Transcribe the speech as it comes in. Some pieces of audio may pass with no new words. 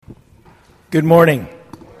Good morning.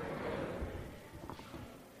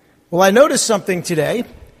 Well, I noticed something today.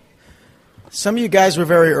 Some of you guys were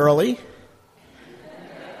very early.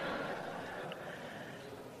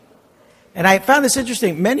 And I found this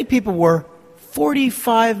interesting. Many people were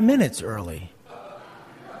 45 minutes early.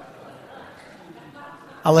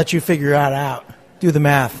 I'll let you figure that out. Do the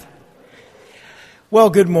math. Well,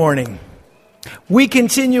 good morning. We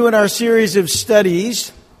continue in our series of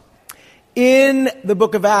studies in the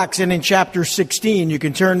book of Acts and in chapter 16. You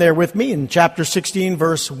can turn there with me in chapter 16,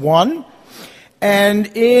 verse 1.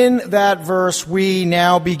 And in that verse, we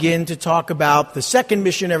now begin to talk about the second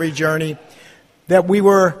missionary journey that we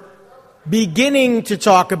were beginning to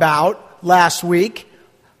talk about last week.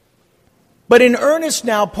 But in earnest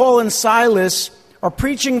now, Paul and Silas are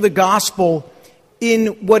preaching the gospel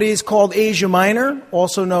in what is called Asia Minor,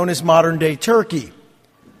 also known as modern-day Turkey.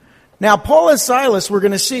 Now, Paul and Silas, we're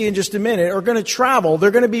going to see in just a minute, are going to travel. They're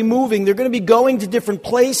going to be moving. They're going to be going to different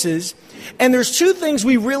places. And there's two things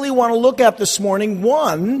we really want to look at this morning.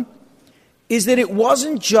 One is that it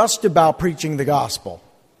wasn't just about preaching the gospel.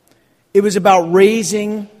 It was about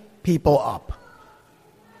raising people up.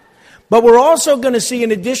 But we're also going to see,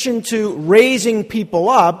 in addition to raising people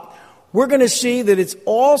up, we're going to see that it's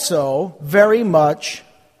also very much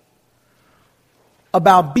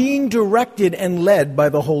about being directed and led by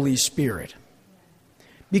the Holy Spirit.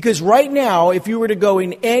 Because right now, if you were to go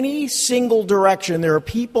in any single direction, there are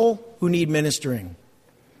people who need ministering.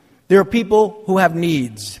 There are people who have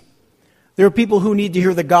needs. There are people who need to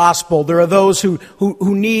hear the gospel. There are those who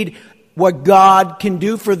need what God can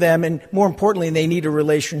do for them, and more importantly, they need a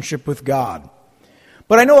relationship with God.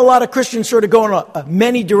 But I know a lot of Christians sort of go in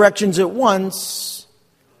many directions at once,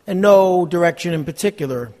 and no direction in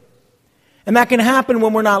particular. And that can happen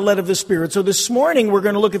when we're not led of the Spirit. So this morning, we're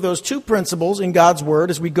going to look at those two principles in God's Word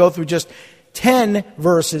as we go through just 10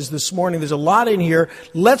 verses this morning. There's a lot in here.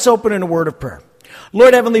 Let's open in a word of prayer.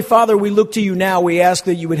 Lord Heavenly Father, we look to you now. We ask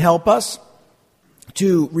that you would help us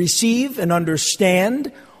to receive and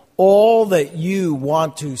understand all that you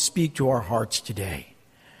want to speak to our hearts today.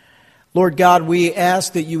 Lord God, we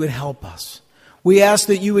ask that you would help us. We ask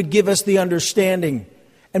that you would give us the understanding,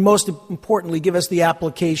 and most importantly, give us the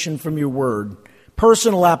application from your word,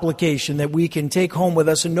 personal application that we can take home with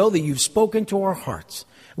us and know that you've spoken to our hearts.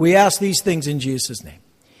 We ask these things in Jesus' name.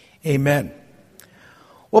 Amen.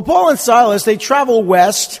 Well, Paul and Silas, they travel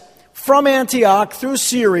west from Antioch through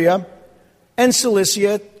Syria and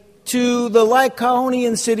Cilicia to the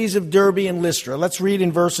Lycaonian cities of Derbe and Lystra. Let's read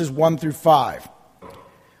in verses 1 through 5.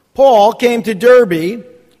 Paul came to Derbe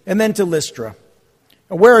and then to Lystra,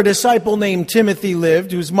 where a disciple named Timothy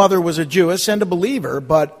lived, whose mother was a Jewess and a believer,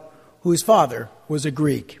 but whose father was a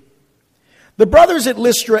Greek. The brothers at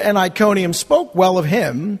Lystra and Iconium spoke well of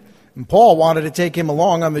him, and Paul wanted to take him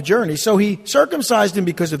along on the journey, so he circumcised him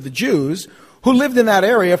because of the Jews who lived in that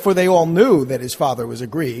area, for they all knew that his father was a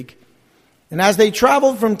Greek. And as they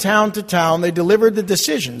traveled from town to town, they delivered the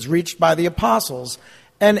decisions reached by the apostles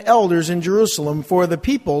and elders in Jerusalem for the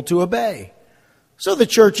people to obey. So the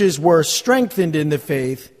churches were strengthened in the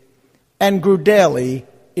faith and grew daily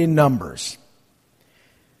in numbers.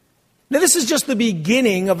 Now, this is just the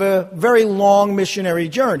beginning of a very long missionary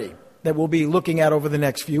journey that we'll be looking at over the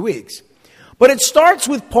next few weeks. But it starts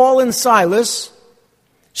with Paul and Silas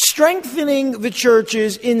strengthening the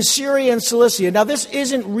churches in Syria and Cilicia. Now, this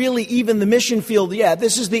isn't really even the mission field yet.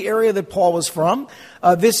 This is the area that Paul was from.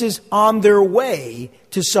 This is on their way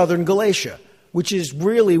to southern Galatia, which is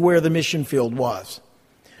really where the mission field was.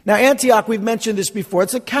 Now, Antioch, we've mentioned this before.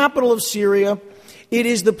 It's the capital of Syria. It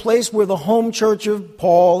is the place where the home church of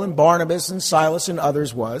Paul and Barnabas and Silas and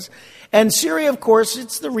others was. And Syria, of course,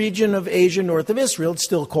 it's the region of Asia north of Israel. It's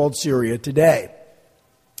still called Syria today.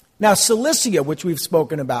 Now, Cilicia, which we've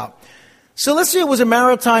spoken about. Cilicia was a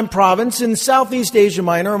maritime province in Southeast Asia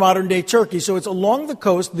Minor, modern-day Turkey. So it's along the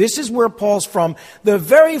coast. This is where Paul's from. The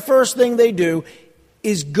very first thing they do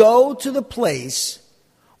is go to the place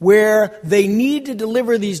where they need to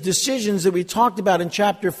deliver these decisions that we talked about in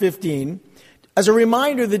chapter 15. As a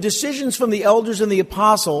reminder, the decisions from the elders and the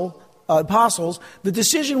apostles, the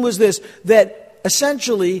decision was this, that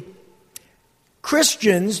essentially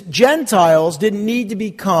Christians, Gentiles, didn't need to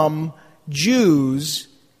become Jews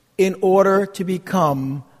in order to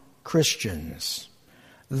become Christians.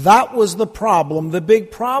 That was the problem. The big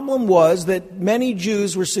problem was that many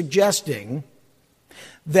Jews were suggesting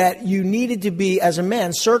that you needed to be, as a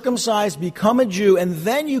man, circumcised, become a Jew, and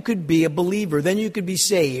then you could be a believer, then you could be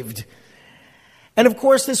saved. And of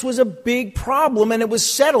course, this was a big problem, and it was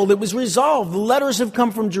settled, it was resolved. The letters have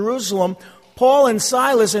come from Jerusalem Paul and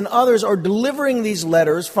Silas and others are delivering these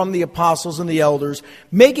letters from the apostles and the elders,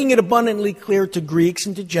 making it abundantly clear to Greeks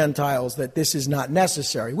and to Gentiles that this is not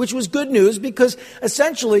necessary, which was good news because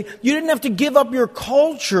essentially you didn't have to give up your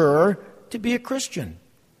culture to be a Christian.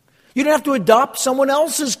 You didn't have to adopt someone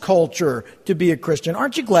else's culture to be a Christian.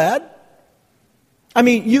 Aren't you glad? I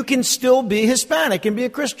mean, you can still be Hispanic and be a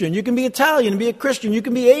Christian. You can be Italian and be a Christian. You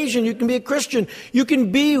can be Asian. You can be a Christian. You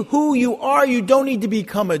can be who you are. You don't need to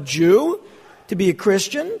become a Jew to be a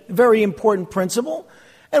Christian. Very important principle.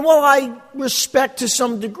 And while I respect to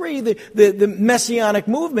some degree the Messianic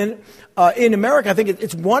movement in America, I think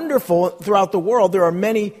it's wonderful throughout the world. There are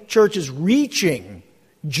many churches reaching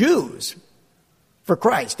Jews for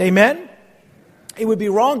Christ. Amen? It would be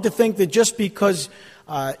wrong to think that just because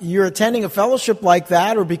you're attending a fellowship like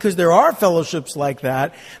that, or because there are fellowships like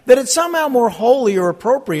that it's somehow more holy or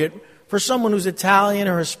appropriate for someone who's Italian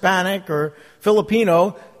or Hispanic or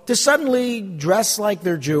Filipino to suddenly dress like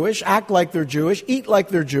they're Jewish, act like they're Jewish, eat like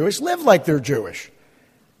they're Jewish, live like they're Jewish.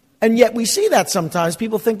 And yet we see that sometimes.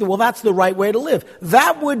 People think that, well, that's the right way to live.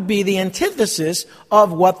 That would be the antithesis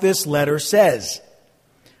of what this letter says.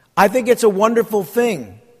 I think it's a wonderful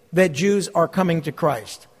thing that Jews are coming to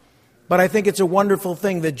Christ. But I think it's a wonderful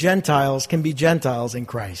thing that Gentiles can be Gentiles in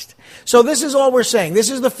Christ. So this is all we're saying.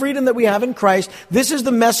 This is the freedom that we have in Christ. This is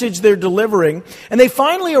the message they're delivering. And they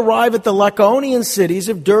finally arrive at the Lycaonian cities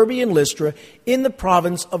of Derbe and Lystra in the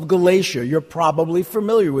province of Galatia. You're probably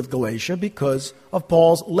familiar with Galatia because of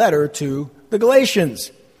Paul's letter to the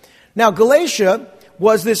Galatians. Now, Galatia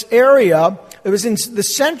was this area, it was in the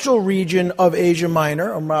central region of Asia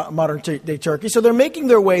Minor, or modern-day Turkey. So they're making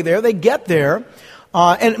their way there. They get there.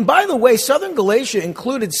 And by the way, southern Galatia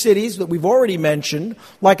included cities that we've already mentioned,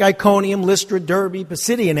 like Iconium, Lystra, Derbe,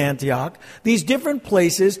 Pisidian Antioch, these different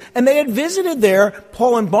places, and they had visited there,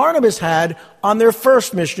 Paul and Barnabas had, on their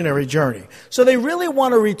first missionary journey. So they really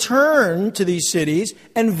want to return to these cities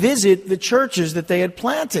and visit the churches that they had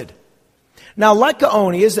planted. Now,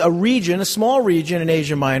 Lycaonia is a region, a small region in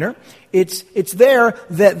Asia Minor. It's there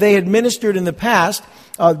that they had ministered in the past.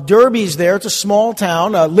 Derbe's there. It's a small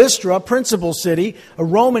town. Lystra, principal city, a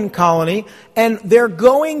Roman colony. And they're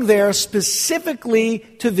going there specifically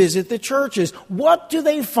to visit the churches. What do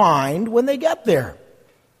they find when they get there?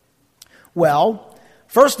 Well,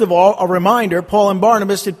 first of all, a reminder, Paul and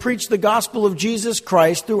Barnabas had preached the gospel of Jesus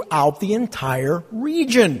Christ throughout the entire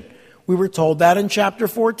region. We were told that in chapter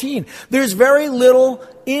 14. There's very little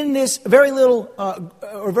in this,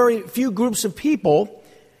 or very few groups of people,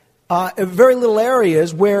 very little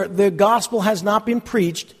areas where the gospel has not been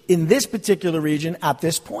preached in this particular region at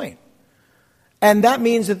this point. And that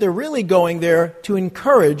means that they're really going there to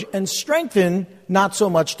encourage and strengthen, not so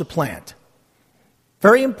much to plant.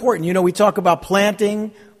 Very important. You know, we talk about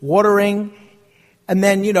planting, watering, and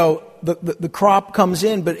then, you know, the crop comes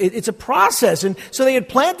in, but it's a process. And so they had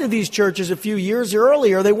planted these churches a few years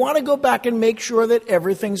earlier. They want to go back and make sure that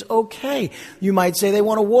everything's okay. You might say they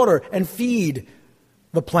want to water and feed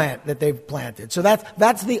the plant that they've planted. So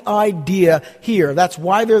that's the idea here. That's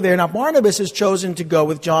why they're there. Now, Barnabas has chosen to go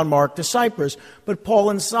with John Mark to Cyprus, but Paul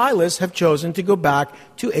and Silas have chosen to go back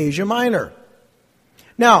to Asia Minor.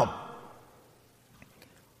 Now,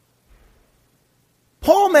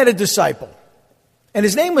 Paul met a disciple. And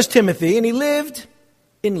his name was Timothy, and he lived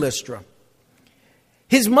in Lystra.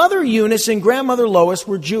 His mother Eunice and grandmother Lois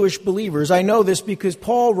were Jewish believers. I know this because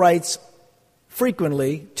Paul writes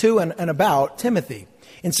frequently to and about Timothy.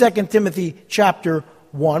 In 2 Timothy chapter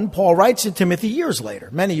 1, Paul writes to Timothy years later,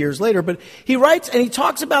 many years later, but he writes and he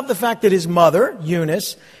talks about the fact that his mother,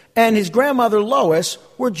 Eunice, and his grandmother Lois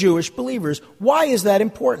were Jewish believers. Why is that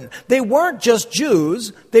important? They weren't just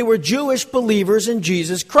Jews. They were Jewish believers in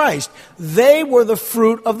Jesus Christ. They were the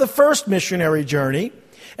fruit of the first missionary journey.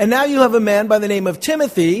 And now you have a man by the name of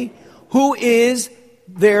Timothy who is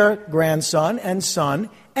their grandson and son.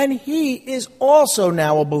 And he is also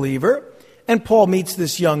now a believer. And Paul meets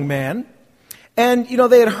this young man. And, you know,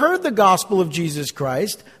 they had heard the gospel of Jesus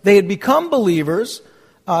Christ. They had become believers.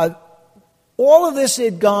 All of this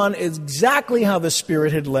had gone exactly how the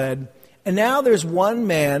Spirit had led. And now there's one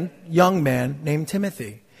man, young man, named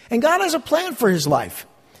Timothy. And God has a plan for his life.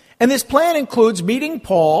 And this plan includes meeting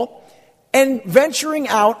Paul and venturing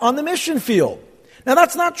out on the mission field. Now,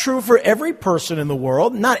 that's not true for every person in the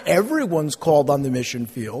world. Not everyone's called on the mission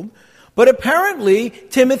field. But apparently,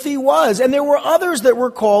 Timothy was. And there were others that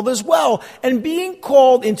were called as well. And being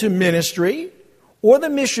called into ministry or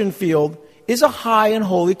the mission field is a high and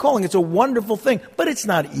holy calling. It's a wonderful thing, but it's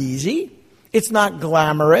not easy. It's not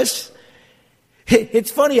glamorous.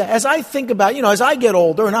 It's funny, as I think about, as I get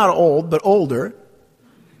older, not old, but older,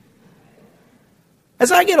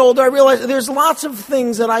 As I get older, I realize there's lots of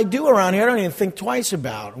things that I do around here I don't even think twice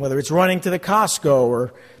about, whether it's running to the Costco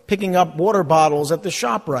or picking up water bottles at the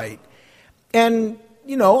ShopRite. And,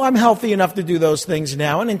 I'm healthy enough to do those things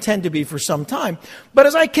now and intend to be for some time. But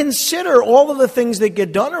as I consider all of the things that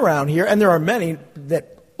get done around here, and there are many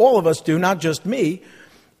that all of us do, not just me,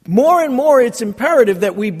 more and more it's imperative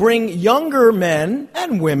that we bring younger men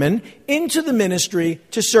and women into the ministry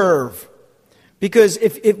to serve. Because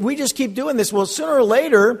if we just keep doing this, well, sooner or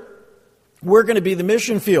later, we're going to be the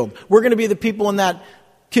mission field. We're going to be the people in that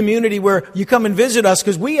community where you come and visit us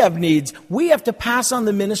because we have needs. We have to pass on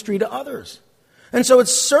the ministry to others. And so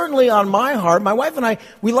it's certainly on my heart. My wife and I,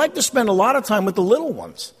 we like to spend a lot of time with the little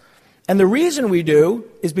ones. And the reason we do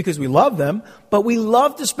is because we love them, but we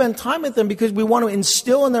love to spend time with them because we want to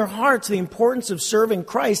instill in their hearts the importance of serving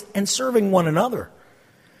Christ and serving one another.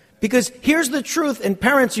 Because here's the truth, and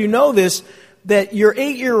parents, you know this, that your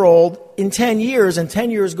 8-year-old in 10 years, and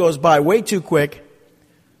 10 years goes by way too quick,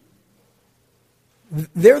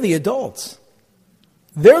 they're the adults.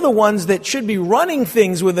 They're the ones that should be running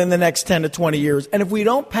things within the next 10 to 20 years. And if we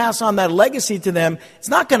don't pass on that legacy to them, it's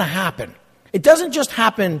not going to happen. It doesn't just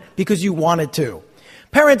happen because you want it to.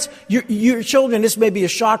 Parents, your children, this may be a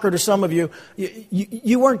shocker to some of you,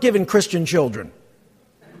 you weren't given Christian children.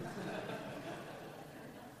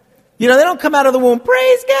 They don't come out of the womb,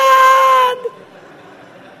 praise God!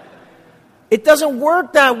 It doesn't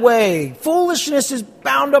work that way. Foolishness is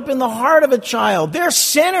bound up in the heart of a child. They're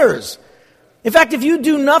sinners. In fact, if you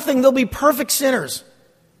do nothing, they'll be perfect sinners.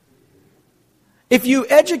 If you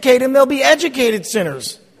educate them, they'll be educated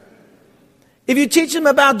sinners. If you teach them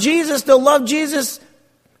about Jesus, they'll love Jesus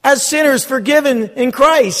as sinners forgiven in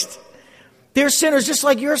Christ. They're sinners just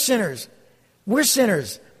like you're sinners. We're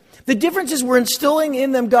sinners. The difference is we're instilling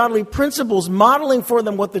in them godly principles, modeling for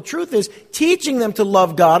them what the truth is, teaching them to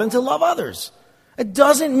love God and to love others. It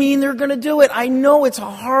doesn't mean they're going to do it. I know it's a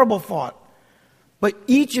horrible thought. But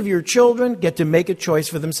each of your children get to make a choice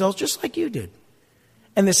for themselves just like you did.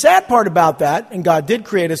 And the sad part about that, and God did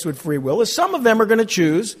create us with free will, is some of them are going to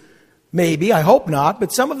choose, maybe, I hope not,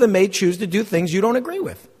 but some of them may choose to do things you don't agree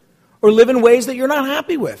with or live in ways that you're not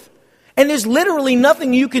happy with. And there's literally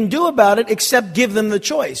nothing you can do about it except give them the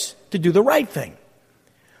choice to do the right thing.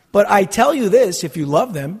 But I tell you this, if you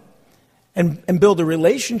love them and build a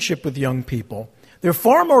relationship with young people, they're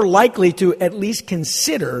far more likely to at least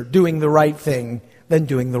consider doing the right thing than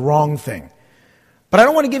doing the wrong thing. But I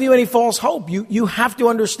don't want to give you any false hope. You have to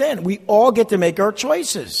understand, we all get to make our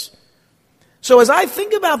choices. So as I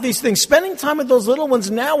think about these things, spending time with those little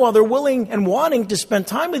ones now while they're willing and wanting to spend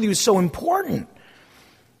time with you is so important.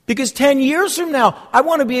 Because 10 years from now, I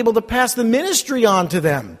want to be able to pass the ministry on to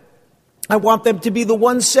them. I want them to be the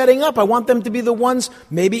ones setting up. I want them to be the ones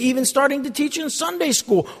maybe even starting to teach in Sunday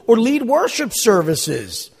school or lead worship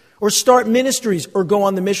services or start ministries or go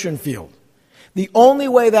on the mission field. The only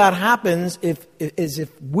way that happens is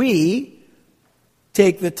if we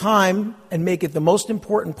take the time and make it the most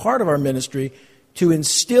important part of our ministry to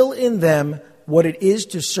instill in them what it is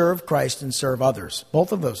to serve Christ and serve others.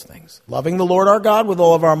 Both of those things. Loving the Lord our God with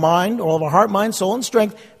all of our mind, all of our heart, mind, soul, and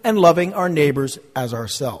strength, and loving our neighbors as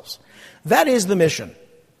ourselves. That is the mission.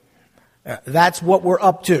 That's what we're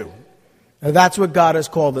up to. That's what God has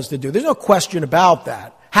called us to do. There's no question about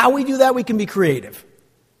that. How we do that, we can be creative.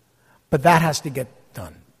 But that has to get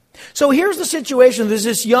done. So here's the situation. There's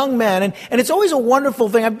this young man, and it's always a wonderful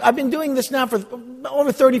thing. I've been doing this now for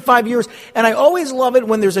over 35 years, and I always love it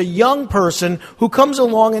when there's a young person who comes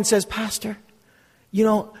along and says, Pastor,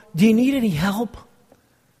 do you need any help?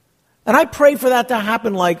 And I pray for that to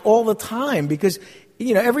happen like all the time because,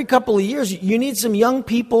 every couple of years you need some young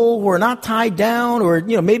people who are not tied down or,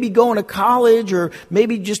 maybe going to college or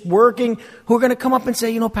maybe just working who are going to come up and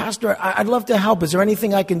say, Pastor, I'd love to help. Is there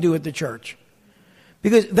anything I can do at the church?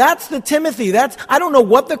 Because that's the Timothy. I don't know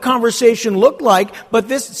what the conversation looked like, but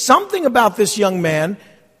something about this young man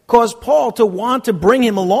caused Paul to want to bring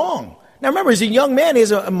him along. Now remember, he's a young man. He has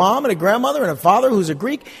a mom and a grandmother and a father who's a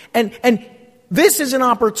Greek. And this is an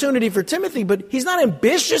opportunity for Timothy, but he's not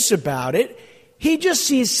ambitious about it. He just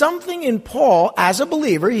sees something in Paul as a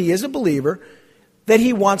believer, he is a believer, that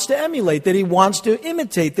he wants to emulate, that he wants to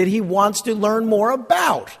imitate, that he wants to learn more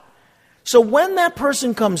about. So when that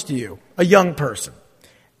person comes to you, a young person,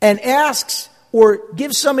 and asks or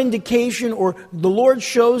gives some indication or the Lord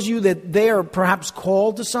shows you that they are perhaps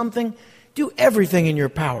called to something, do everything in your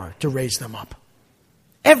power to raise them up.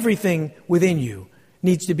 Everything within you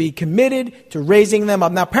needs to be committed to raising them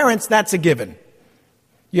up. Now, parents, that's a given.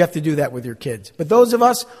 You have to do that with your kids. But those of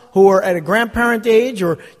us who are at a grandparent age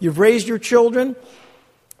or you've raised your children,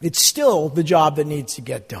 it's still the job that needs to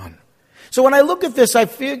get done. So when I look at this, I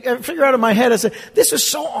figure out in my head, I say, this is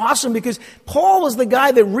so awesome because Paul was the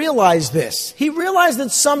guy that realized this. He realized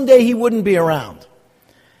that someday he wouldn't be around.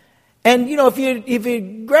 And, if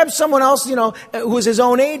you grab someone else, who was his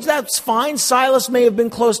own age, that's fine. Silas may have been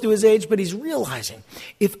close to his age, but he's realizing,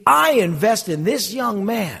 if I invest in this young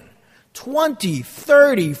man, 20,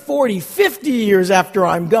 30, 40, 50 years after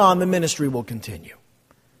I'm gone, the ministry will continue.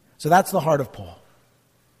 So that's the heart of Paul.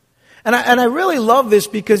 And I really love this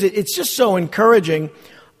because it's just so encouraging.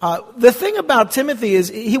 The thing about Timothy is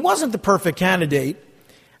he wasn't the perfect candidate.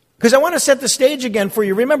 Because I want to set the stage again for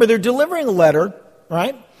you. Remember, they're delivering a letter,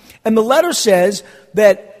 right? And the letter says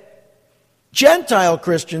that Gentile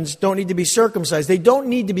Christians don't need to be circumcised. They don't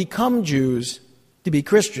need to become Jews to be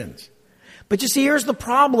Christians. But you see, here's the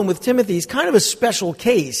problem with Timothy. He's kind of a special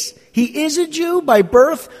case. He is a Jew by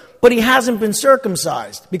birth, but he hasn't been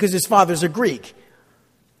circumcised because his father's a Greek.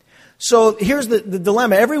 So here's the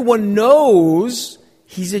dilemma. Everyone knows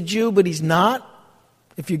he's a Jew, but he's not,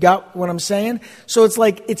 if you got what I'm saying. So it's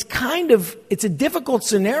a difficult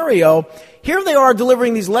scenario. Here they are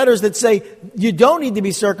delivering these letters that say, you don't need to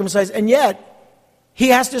be circumcised, and yet he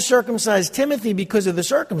has to circumcise Timothy because of the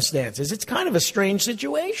circumstances. It's kind of a strange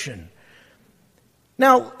situation.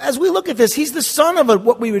 Now, as we look at this, he's the son of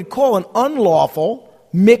what we would call an unlawful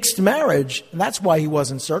mixed marriage, and that's why he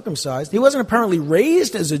wasn't circumcised. He wasn't apparently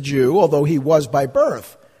raised as a Jew, although he was by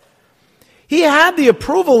birth. He had the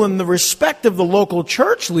approval and the respect of the local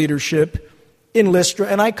church leadership in Lystra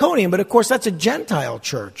and Iconium, but of course that's a Gentile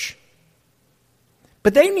church.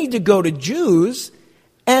 But they need to go to Jews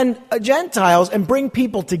and Gentiles and bring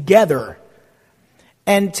people together.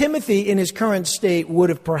 And Timothy, in his current state, would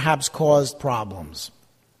have perhaps caused problems.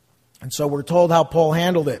 And so we're told how Paul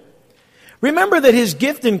handled it. Remember that his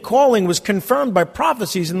gift and calling was confirmed by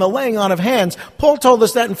prophecies and the laying on of hands. Paul told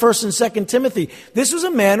us that in 1 and 2 Timothy. This was a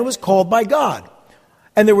man who was called by God.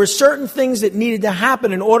 And there were certain things that needed to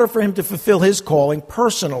happen in order for him to fulfill his calling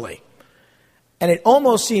personally. And it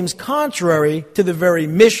almost seems contrary to the very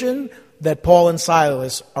mission that Paul and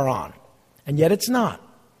Silas are on. And yet it's not.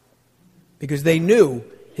 Because they knew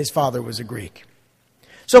his father was a Greek.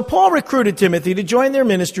 So Paul recruited Timothy to join their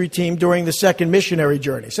ministry team during the second missionary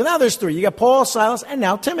journey. So now there's three. You got Paul, Silas, and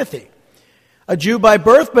now Timothy. A Jew by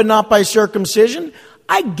birth, but not by circumcision.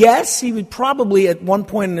 I guess he would probably at one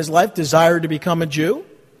point in his life desire to become a Jew.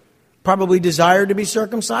 Probably desired to be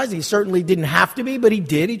circumcised. He certainly didn't have to be, but he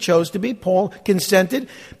did. He chose to be. Paul consented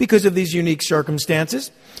because of these unique circumstances.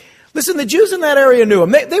 Listen, the Jews in that area knew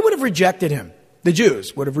him. They would have rejected him. The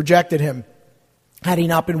Jews would have rejected him had he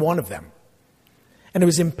not been one of them. And it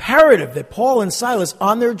was imperative that Paul and Silas,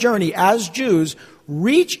 on their journey as Jews,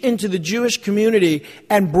 reach into the Jewish community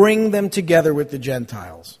and bring them together with the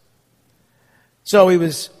Gentiles. So he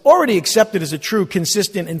was already accepted as a true,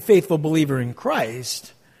 consistent, and faithful believer in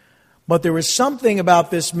Christ. But there was something about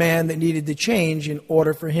this man that needed to change in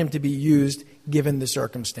order for him to be used given the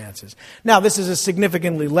circumstances. Now, this is a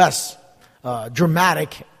significantly less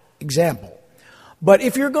dramatic example. But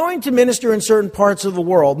if you're going to minister in certain parts of the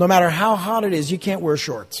world, no matter how hot it is, you can't wear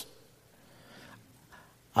shorts.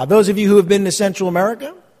 Those of you who have been to Central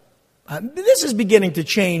America, this is beginning to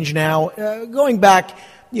change now. Going back,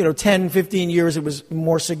 10, 15 years, it was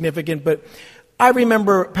more significant. But I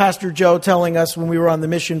remember Pastor Joe telling us when we were on the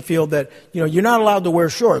mission field that, you're not allowed to wear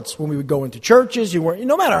shorts. When we would go into churches,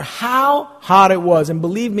 no matter how hot it was, and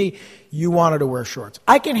believe me, you wanted to wear shorts.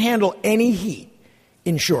 I can handle any heat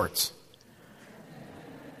in shorts.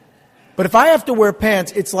 But if I have to wear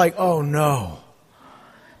pants, it's like, oh no.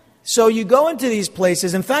 So you go into these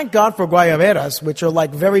places, and thank God for guayaberas, which are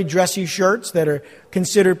like very dressy shirts that are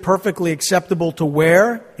considered perfectly acceptable to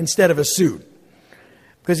wear instead of a suit.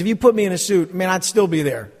 Because if you put me in a suit, I'd still be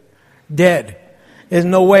there, dead. There's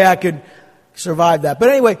no way I could survive that. But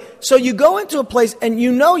anyway, so you go into a place, and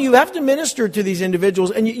you have to minister to these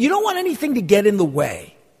individuals, and you don't want anything to get in the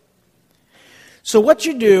way. So what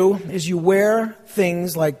you do is you wear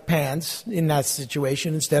things like pants in that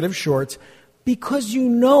situation instead of shorts because you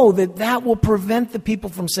know that will prevent the people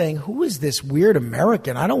from saying, who is this weird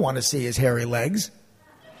American? I don't want to see his hairy legs.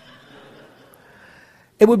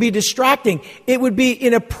 It would be distracting. It would be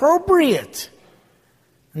inappropriate.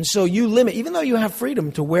 And so you limit, even though you have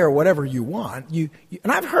freedom to wear whatever you want. And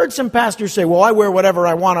I've heard some pastors say, well, I wear whatever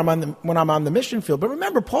I want when I'm on the mission field. But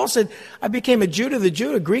remember, Paul said, I became a Jew to the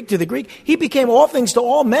Jew, a Greek to the Greek. He became all things to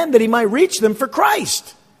all men that he might reach them for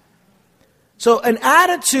Christ. So an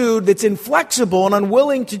attitude that's inflexible and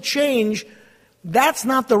unwilling to change, that's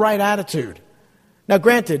not the right attitude. Now,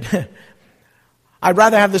 granted, I'd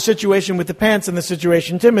rather have the situation with the pants than the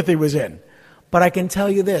situation Timothy was in. But I can tell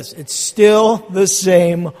you this, it's still the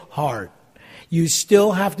same heart. You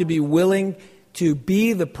still have to be willing to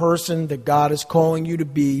be the person that God is calling you to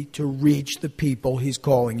be to reach the people He's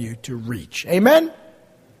calling you to reach. Amen?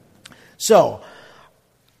 So,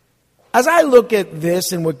 as I look at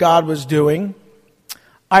this and what God was doing,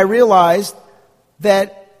 I realized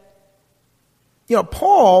that,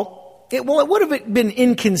 Paul, it would have been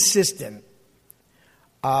inconsistent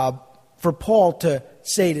for Paul to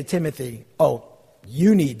say to Timothy, oh,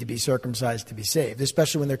 you need to be circumcised to be saved,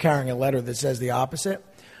 especially when they're carrying a letter that says the opposite.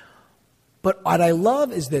 But what I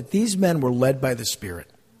love is that these men were led by the Spirit.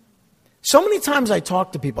 So many times I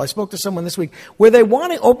talk to people, I spoke to someone this week, where they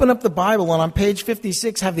want to open up the Bible and on page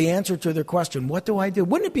 56 have the answer to their question, what do I do?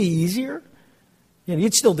 Wouldn't it be easier?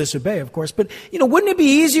 You'd still disobey, of course, but, wouldn't it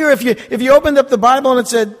be easier if you opened up the Bible and it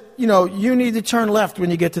said, you need to turn left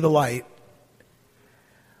when you get to the light?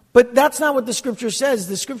 But that's not what the Scripture says.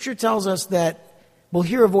 The Scripture tells us that we'll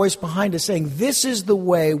hear a voice behind us saying, this is the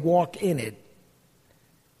way, walk in it.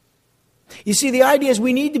 You see, the idea is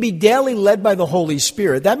we need to be daily led by the Holy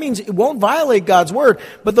Spirit. That means it won't violate God's Word,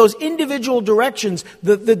 but those individual directions,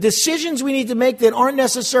 the decisions we need to make that aren't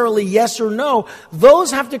necessarily yes or no,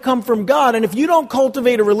 those have to come from God. And if you don't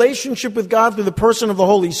cultivate a relationship with God through the person of the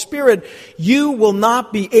Holy Spirit, you will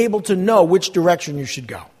not be able to know which direction you should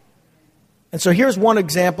go. And so here's one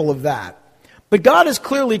example of that. But God is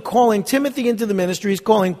clearly calling Timothy into the ministry. He's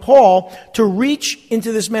calling Paul to reach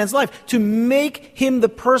into this man's life, to make him the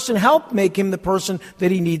person, help make him the person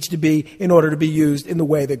that he needs to be in order to be used in the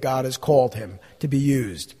way that God has called him to be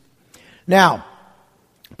used. Now,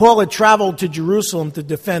 Paul had traveled to Jerusalem to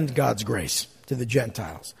defend God's grace to the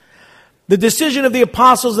Gentiles. The decision of the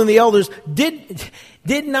apostles and the elders did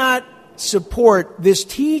not support this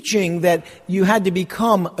teaching that you had to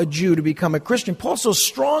become a Jew to become a Christian. Paul's so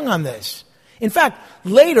strong on this. In fact,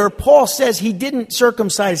 later, Paul says he didn't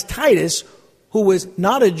circumcise Titus, who was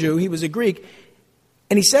not a Jew, he was a Greek.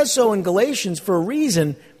 And he says so in Galatians for a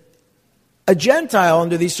reason. A Gentile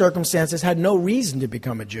under these circumstances had no reason to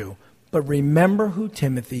become a Jew. But remember who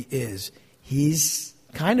Timothy is. He's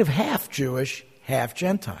kind of half Jewish, half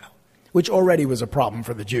Gentile, which already was a problem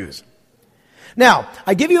for the Jews. Now,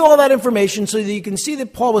 I give you all that information so that you can see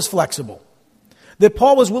that Paul was flexible, that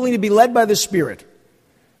Paul was willing to be led by the Spirit.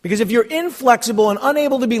 Because if you're inflexible and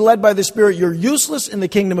unable to be led by the Spirit, you're useless in the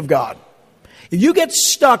kingdom of God. If you get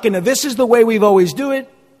stuck in a this is the way we've always done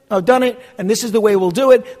it, and this is the way we'll do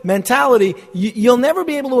it mentality, you'll never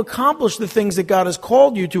be able to accomplish the things that God has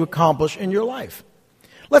called you to accomplish in your life.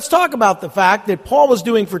 Let's talk about the fact that Paul was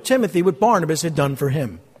doing for Timothy what Barnabas had done for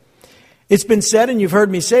him. It's been said, and you've heard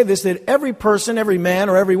me say this, that every person, every man,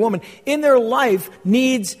 or every woman in their life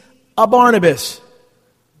needs a Barnabas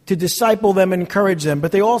to disciple them and encourage them.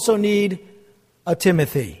 But they also need a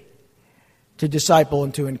Timothy to disciple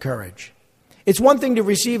and to encourage. It's one thing to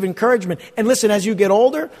receive encouragement. And listen, as you get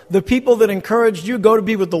older, the people that encouraged you go to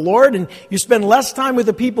be with the Lord, and you spend less time with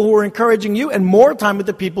the people who are encouraging you and more time with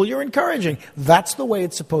the people you're encouraging. That's the way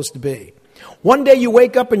it's supposed to be. One day you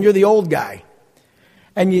wake up and you're the old guy.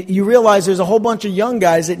 And you realize there's a whole bunch of young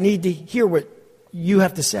guys that need to hear what you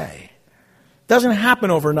have to say. It doesn't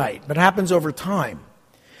happen overnight, but happens over time.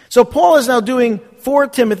 So Paul is now doing for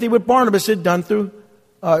Timothy what Barnabas had done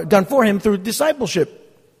for him through discipleship.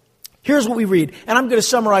 Here's what we read, and I'm going to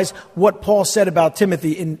summarize what Paul said about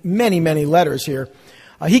Timothy in many, many letters here.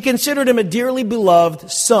 He considered him a dearly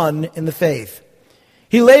beloved son in the faith.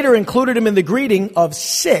 He later included him in the greeting of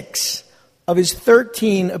 6 of his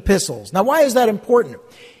 13 epistles. Now, why is that important?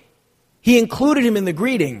 He included him in the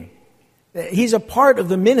greeting. He's a part of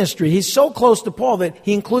the ministry. He's so close to Paul that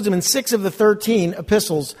he includes him in 6 of the 13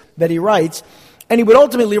 epistles that he writes. And he would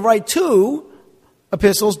ultimately write 2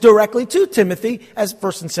 epistles directly to Timothy, as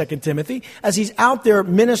 1st and 2nd Timothy, as he's out there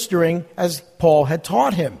ministering as Paul had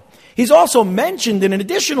taught him. He's also mentioned in an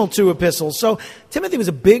additional 2 epistles. So Timothy was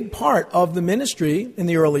a big part of the ministry in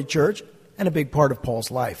the early church and a big part of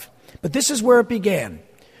Paul's life. But this is where it began,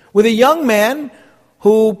 with a young man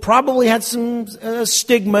who probably had some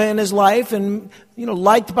stigma in his life and,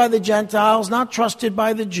 liked by the Gentiles, not trusted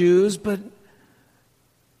by the Jews. But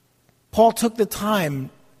Paul took the time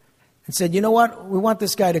and said, you know what? We want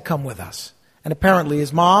this guy to come with us. And apparently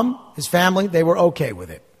his mom, his family, they were okay with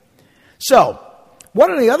it. So, one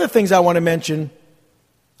of the other things I want to mention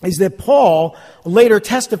is that Paul later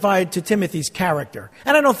testified to Timothy's character.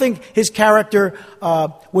 And I don't think his character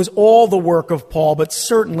was all the work of Paul, but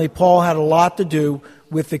certainly Paul had a lot to do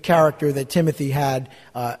with the character that Timothy had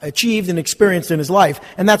achieved and experienced in his life.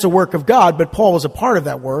 And that's a work of God, but Paul was a part of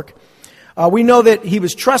that work. We know that he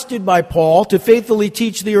was trusted by Paul to faithfully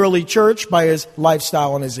teach the early church by his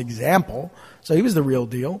lifestyle and his example. So he was the real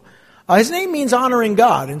deal. His name means honoring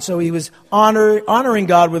God, and so he was honoring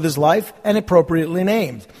God with his life and appropriately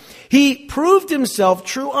named. He proved himself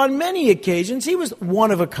true on many occasions. He was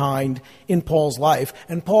one of a kind in Paul's life,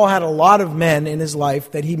 and Paul had a lot of men in his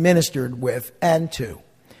life that he ministered with and to.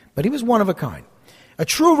 But he was one of a kind. A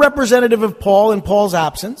true representative of Paul in Paul's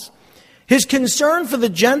absence. His concern for the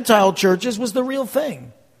Gentile churches was the real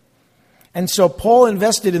thing. And so Paul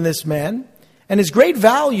invested in this man, and his great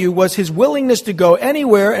value was his willingness to go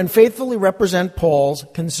anywhere and faithfully represent Paul's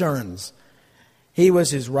concerns. He was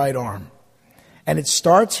his right arm. And it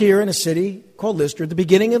starts here in a city called Lystra, at the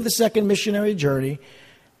beginning of the second missionary journey,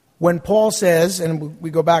 when Paul says, and we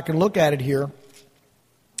go back and look at it here,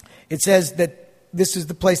 it says that this is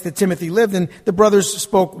the place that Timothy lived, and the brothers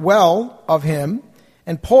spoke well of him,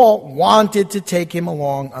 and Paul wanted to take him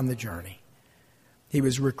along on the journey. He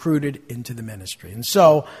was recruited into the ministry. And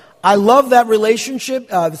so I love that relationship.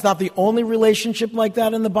 It's not the only relationship like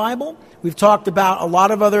that in the Bible. We've talked about a lot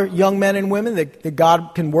of other young men and women that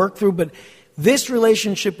God can work through, but this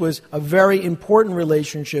relationship was a very important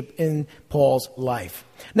relationship in Paul's life.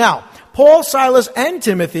 Now, Paul, Silas, and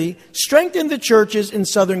Timothy strengthened the churches in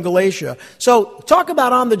southern Galatia. So talk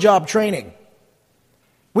about on-the-job training.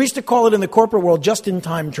 We used to call it in the corporate world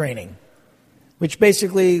just-in-time training, which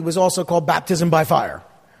basically was also called baptism by fire.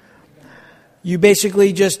 You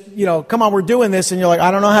basically just, come on, we're doing this, and you're like,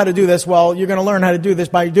 I don't know how to do this. Well, you're going to learn how to do this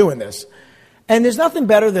by doing this. And there's nothing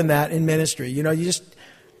better than that in ministry.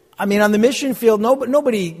 On the mission field,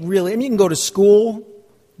 nobody really, you can go to school,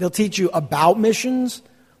 they'll teach you about missions,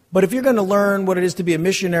 but if you're going to learn what it is to be a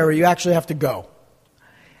missionary, you actually have to go.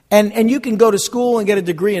 And you can go to school and get a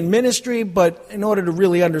degree in ministry, but in order to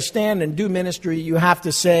really understand and do ministry, you have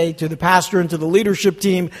to say to the pastor and to the leadership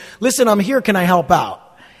team, listen, I'm here, can I help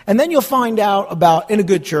out? And then you'll find out about, in a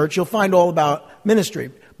good church, you'll find all about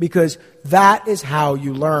ministry, because that is how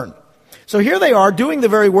you learn. So here they are doing the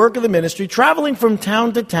very work of the ministry, traveling from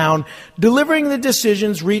town to town, delivering the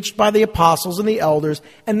decisions reached by the apostles and the elders.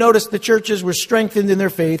 And notice the churches were strengthened in their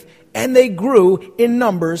faith, and they grew in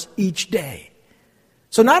numbers each day.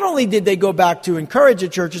 So not only did they go back to encourage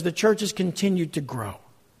the churches continued to grow.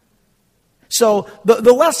 So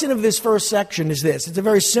the lesson of this first section is this. It's a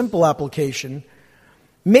very simple application.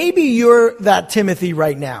 Maybe you're that Timothy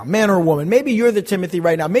right now, man or woman. Maybe you're the Timothy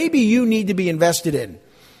right now. Maybe you need to be invested in.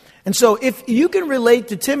 And so if you can relate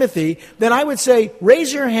to Timothy, then I would say,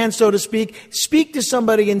 raise your hand, so to speak to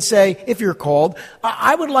somebody and say, if you're called,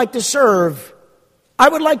 I would like to serve. I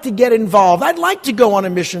would like to get involved. I'd like to go on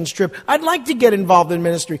a missions trip. I'd like to get involved in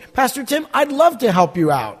ministry. Pastor Tim, I'd love to help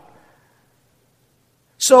you out.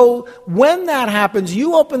 So when that happens,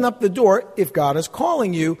 you open up the door, if God is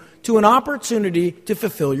calling you, to an opportunity to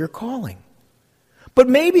fulfill your calling. But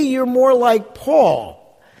maybe you're more like Paul.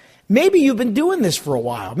 Maybe you've been doing this for a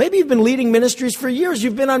while. Maybe you've been leading ministries for years.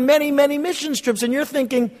 You've been on many, many missions trips, and you're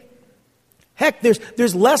thinking, heck,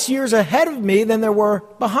 there's less years ahead of me than there were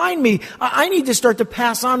behind me. I need to start to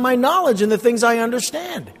pass on my knowledge and the things I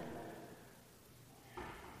understand.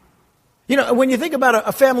 When you think about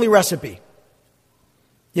a family recipe,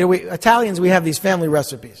 Italians, we have these family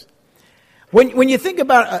recipes. When you think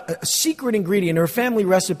about a secret ingredient or a family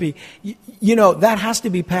recipe, that has to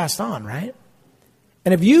be passed on, right?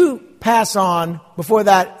 And if you pass on before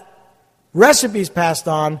that recipe's passed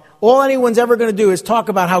on, all anyone's ever going to do is talk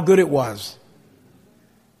about how good it was.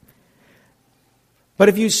 But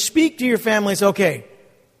if you speak to your family and say, okay,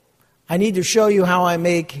 I need to show you how I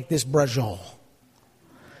make this braciole.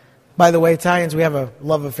 By the way, Italians, we have a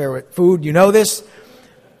love affair with food. You know this.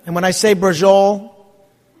 And when I say braciole,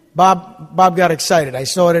 Bob got excited. I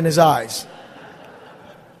saw it in his eyes.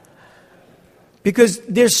 Because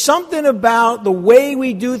there's something about the way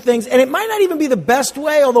we do things, and it might not even be the best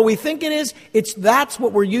way, although we think it is. That's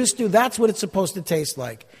what we're used to. That's what it's supposed to taste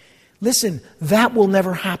like. Listen, that will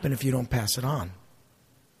never happen if you don't pass it on.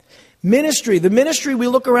 Ministry, the ministry we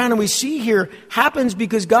look around and we see here happens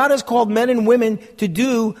because God has called men and women to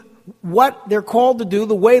do what they're called to do,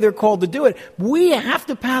 the way they're called to do it. We have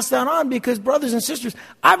to pass that on because, brothers and sisters,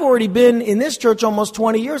 I've already been in this church almost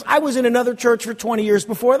 20 years. I was in another church for 20 years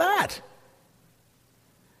before that.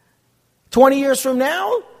 20 years from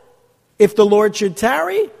now, if the Lord should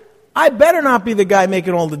tarry, I better not be the guy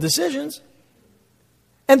making all the decisions.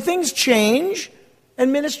 And things change.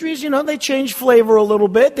 And ministries, they change flavor a little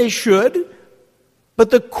bit. They should. But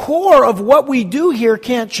the core of what we do here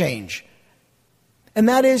can't change. And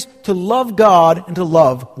that is to love God and to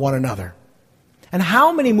love one another. And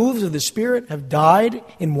how many moves of the Spirit have died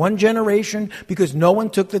in one generation because no one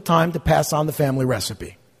took the time to pass on the family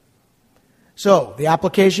recipe? So, the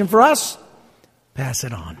application for us, pass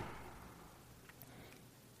it on.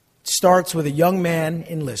 starts with a young man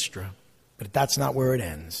in Lystra, but that's not where it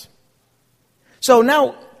ends. So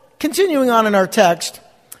now, continuing on in our text,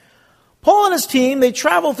 Paul and his team, they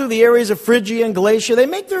travel through the areas of Phrygia and Galatia. They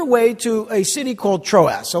make their way to a city called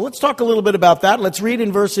Troas. So let's talk a little bit about that. Let's read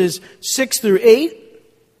in verses 6 through 8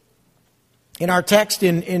 in our text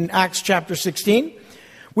in Acts chapter 16.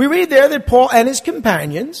 We read there that Paul and his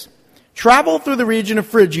companions traveled through the region of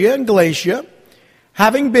Phrygia and Galatia,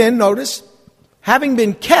 having been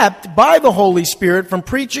kept by the Holy Spirit from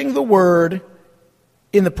preaching the word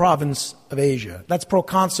in the province of Asia. That's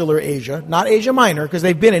proconsular Asia, not Asia Minor, because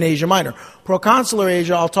they've been in Asia Minor. Proconsular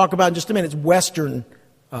Asia, I'll talk about in just a minute. It's Western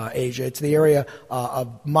Asia. It's the area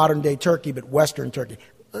of modern-day Turkey, but Western Turkey.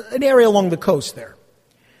 An area along the coast there.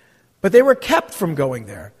 But they were kept from going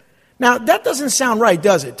there. Now, that doesn't sound right,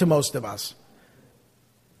 does it, to most of us?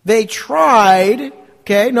 They tried,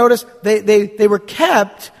 okay, notice, they were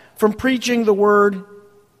kept from preaching the word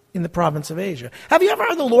in the province of Asia. Have you ever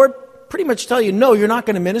heard the Lord pretty much tell you, no, you're not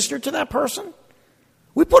going to minister to that person?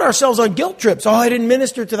 We put ourselves on guilt trips. Oh, I didn't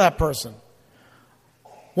minister to that person.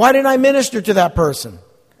 Why didn't I minister to that person?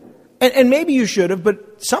 And maybe you should have,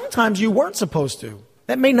 but sometimes you weren't supposed to.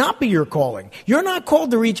 That may not be your calling. You're not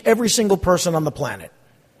called to reach every single person on the planet.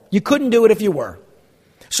 You couldn't do it if you were.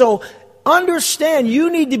 So understand,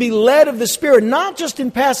 you need to be led of the Spirit, not just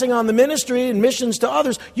in passing on the ministry and missions to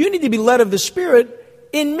others. You need to be led of the Spirit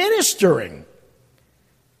in ministering.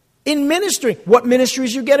 In ministering, what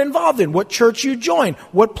ministries you get involved in, what church you join,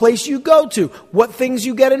 what place you go to, what things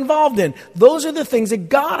you get involved in. Those are the things that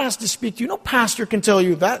God has to speak to you. No pastor can tell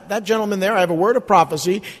you that gentleman there, I have a word of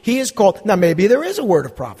prophecy. He is called. Now, maybe there is a word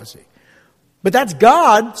of prophecy. But that's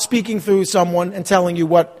God speaking through someone and telling you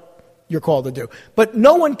what you're called to do. But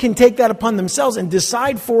no one can take that upon themselves and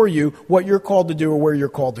decide for you what you're called to do or where you're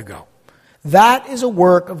called to go. That is a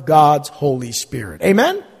work of God's Holy Spirit.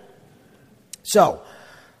 Amen? So,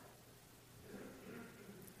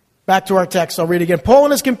 back to our text, I'll read again. Paul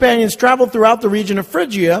and his companions traveled throughout the region of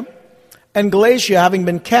Phrygia and Galatia, having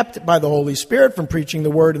been kept by the Holy Spirit from preaching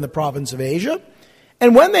the word in the province of Asia.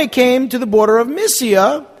 And when they came to the border of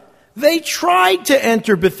Mysia, they tried to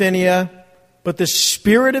enter Bithynia, but the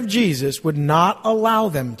Spirit of Jesus would not allow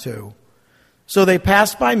them to. So they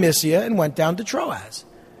passed by Mysia and went down to Troas.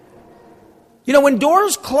 You know, when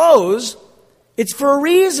doors close, it's for a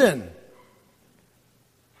reason.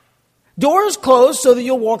 Doors close so that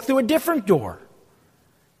you'll walk through a different door.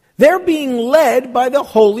 They're being led by the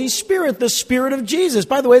Holy Spirit, the Spirit of Jesus.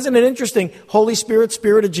 By the way, isn't it interesting? Holy Spirit,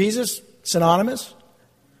 Spirit of Jesus, synonymous.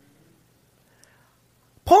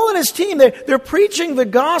 Paul and his team, they're preaching the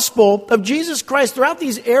gospel of Jesus Christ throughout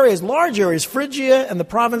these areas, large areas, Phrygia and the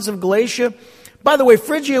province of Galatia. By the way,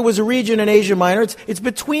 Phrygia was a region in Asia Minor. It's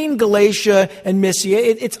between Galatia and Mysia.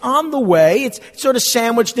 It's on the way. It's sort of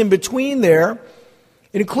sandwiched in between there.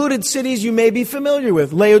 It included cities you may be familiar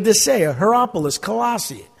with: Laodicea, Hierapolis,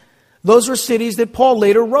 Colossae. Those were cities that Paul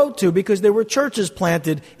later wrote to because there were churches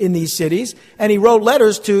planted in these cities. And he wrote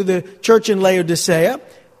letters to the church in Laodicea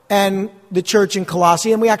and the church in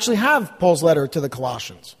Colossae. And we actually have Paul's letter to the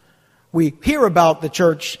Colossians. We hear about the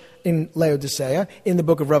church in Laodicea in the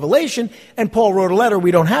book of Revelation. And Paul wrote a letter.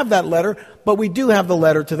 We don't have that letter, but we do have the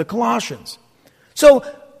letter to the Colossians. So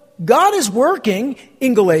God is working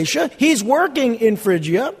in Galatia. He's working in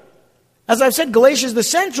Phrygia. As I've said, Galatia is the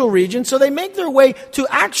central region, so they make their way to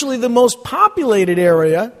actually the most populated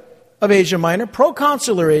area of Asia Minor,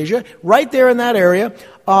 proconsular Asia, right there in that area.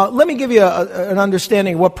 Let me give you an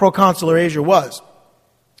understanding of what proconsular Asia was.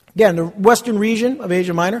 Again, the western region of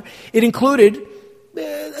Asia Minor,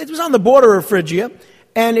 it was on the border of Phrygia,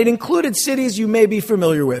 and it included cities you may be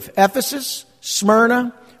familiar with: Ephesus,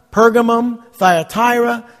 Smyrna, Pergamum,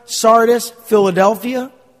 Thyatira, Sardis,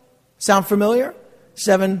 Philadelphia. Sound familiar?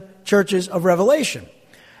 7 churches of Revelation.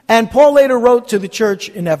 And Paul later wrote to the church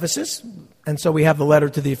in Ephesus, and so we have the letter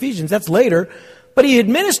to the Ephesians. That's later. But he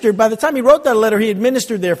administered, by the time he wrote that letter, he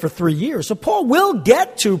administered there for 3 years. So Paul will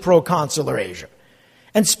get to proconsular Asia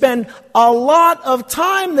and spend a lot of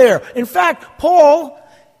time there. In fact, Paul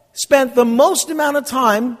spent the most amount of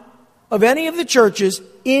time of any of the churches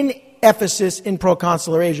in Ephesus in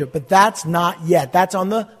proconsular Asia. But that's not yet. That's on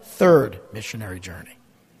the 3rd missionary journey.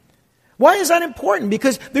 Why is that important?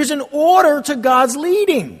 Because there's an order to God's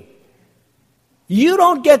leading. You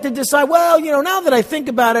don't get to decide, well, now that I think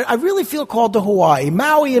about it, I really feel called to Hawaii,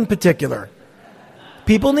 Maui in particular.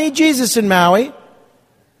 People need Jesus in Maui.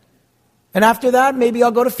 And after that, maybe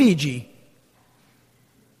I'll go to Fiji.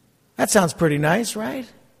 That sounds pretty nice, right?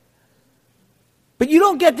 But you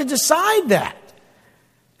don't get to decide that.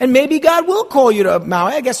 And maybe God will call you to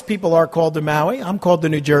Maui. I guess people are called to Maui. I'm called to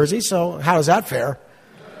New Jersey, so how does that fare?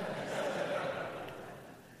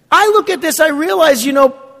 I look at this, I realize,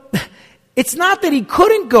 it's not that he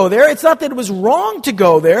couldn't go there. It's not that it was wrong to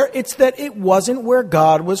go there. It's that it wasn't where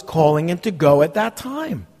God was calling him to go at that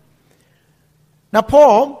time. Now,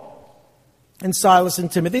 Paul and Silas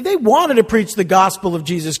and Timothy, they wanted to preach the gospel of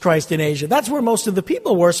Jesus Christ in Asia. That's where most of the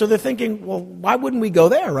people were. So they're thinking, well, why wouldn't we go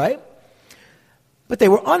there, right? But they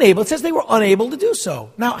were unable. It says they were unable to do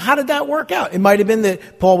so. Now, how did that work out? It might have been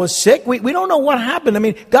that Paul was sick. We don't know what happened. I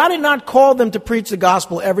mean, God had not called them to preach the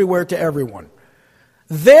gospel everywhere to everyone.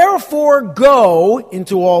 Therefore go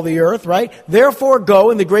into all the earth, right? Therefore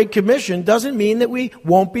go in the Great Commission doesn't mean that we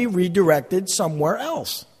won't be redirected somewhere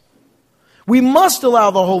else. We must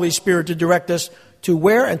allow the Holy Spirit to direct us to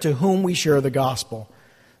where and to whom we share the gospel.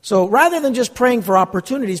 So rather than just praying for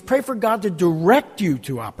opportunities, pray for God to direct you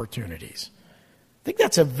to opportunities. I think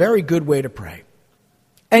that's a very good way to pray.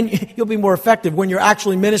 And you'll be more effective when you're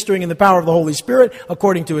actually ministering in the power of the Holy Spirit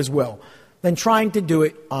according to his will than trying to do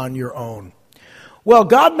it on your own. Well,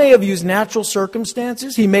 God may have used natural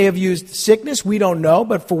circumstances. He may have used sickness. We don't know.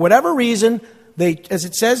 But for whatever reason, as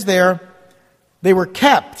it says there, they were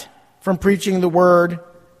kept from preaching the word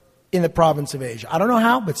in the province of Asia. I don't know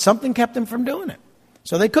how, but something kept them from doing it.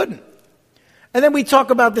 So they couldn't. And then we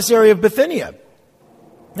talk about this area of Bithynia.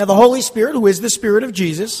 Now, the Holy Spirit, who is the Spirit of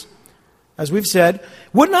Jesus, as we've said,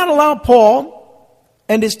 would not allow Paul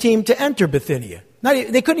and his team to enter Bithynia.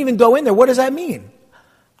 They couldn't even go in there. What does that mean?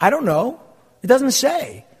 I don't know. It doesn't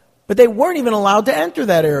say. But they weren't even allowed to enter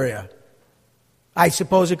that area. I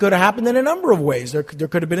suppose it could have happened in a number of ways. There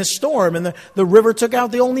could have been a storm and the river took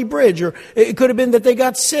out the only bridge. Or it could have been that they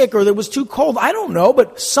got sick or it was too cold. I don't know.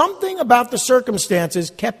 But something about the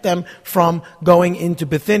circumstances kept them from going into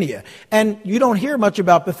Bithynia. And you don't hear much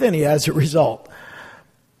about Bithynia as a result.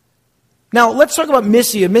 Now, let's talk about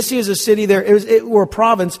Mysia. Mysia is a city there, or a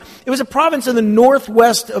province. It was a province in the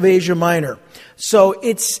northwest of Asia Minor. So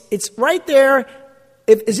it's right there,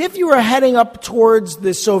 as if you were heading up towards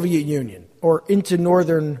the Soviet Union or into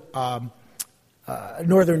northern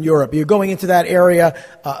Europe. You're going into that area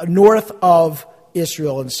north of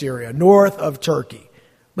Israel and Syria, north of Turkey.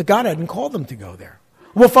 But God hadn't called them to go there.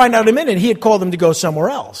 We'll find out in a minute. He had called them to go somewhere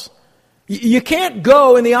else. You can't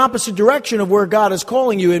go in the opposite direction of where God is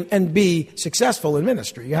calling you and be successful in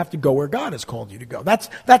ministry. You have to go where God has called you to go. That's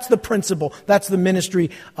the principle. That's the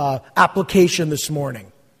ministry application this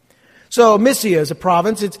morning. So Mysia is a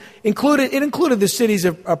province. It included the cities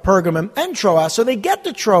of Pergamum and Troas. So they get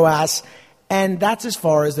to Troas, and that's as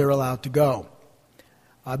far as they're allowed to go.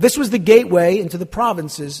 This was the gateway into the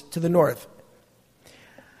provinces to the north.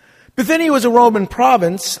 Bithynia was a Roman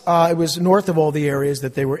province. It was north of all the areas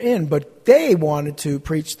that they were in, but they wanted to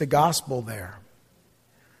preach the gospel there.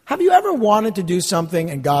 Have you ever wanted to do something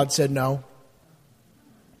and God said no?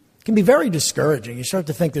 It can be very discouraging. You start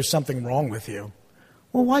to think there's something wrong with you.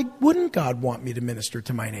 Well, why wouldn't God want me to minister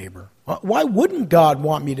to my neighbor? Why wouldn't God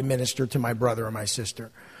want me to minister to my brother or my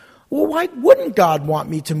sister? Well, why wouldn't God want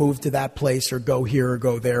me to move to that place or go here or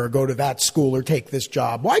go there or go to that school or take this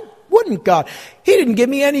job? Why wouldn't God? He didn't give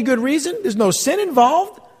me any good reason. There's no sin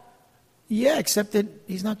involved. Yeah, except that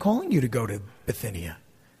he's not calling you to go to Bithynia.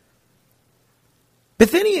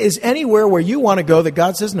 Bithynia is anywhere where you want to go that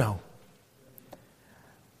God says no.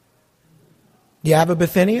 Do you have a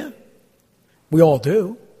Bithynia? We all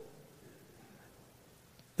do.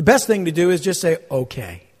 The best thing to do is just say,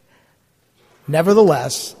 okay.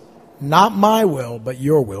 Nevertheless, not my will, but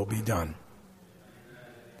your will be done.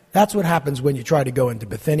 That's what happens when you try to go into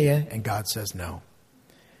Bithynia and God says no.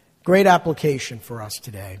 Great application for us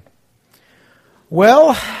today.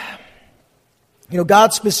 Well,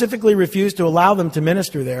 God specifically refused to allow them to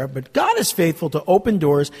minister there, but God is faithful to open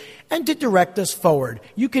doors and to direct us forward.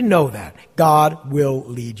 You can know that. God will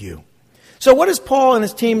lead you. So what does Paul and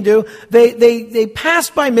his team do? They pass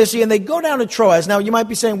by Mysia and they go down to Troas. Now you might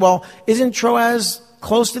be saying, well, isn't Troas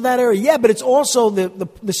close to that area? Yeah, but it's also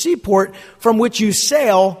the seaport from which you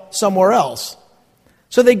sail somewhere else.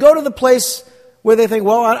 So they go to the place where they think,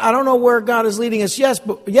 well, I don't know where God is leading us yet,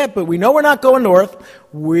 but we know we're not going north.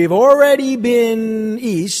 We've already been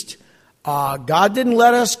east. God didn't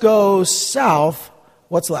let us go south.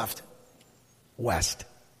 What's left? West.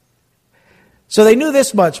 So they knew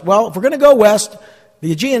this much. Well, if we're going to go west,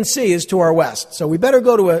 the Aegean Sea is to our west. So we better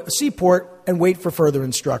go to a seaport and wait for further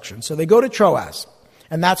instruction. So they go to Troas.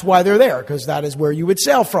 And that's why they're there, because that is where you would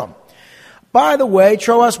sail from. By the way,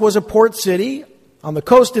 Troas was a port city on the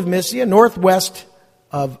coast of Mysia, northwest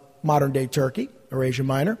of modern-day Turkey, or Asia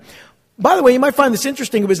Minor. By the way, you might find this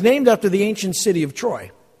interesting. It was named after the ancient city of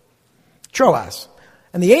Troy, Troas.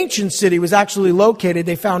 And the ancient city was actually located,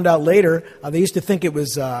 they found out later, they used to think it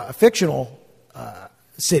was a fictional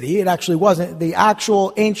city. It actually wasn't. The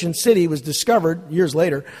actual ancient city was discovered years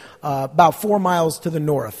later, about 4 miles to the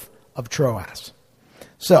north of Troas.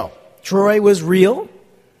 So, Troy was real,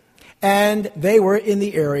 and they were in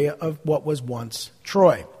the area of what was once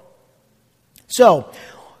Troy. So,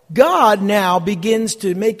 God now begins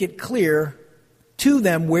to make it clear to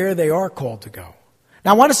them where they are called to go.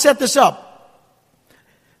 Now, I want to set this up.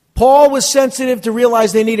 Paul was sensitive to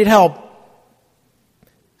realize they needed help,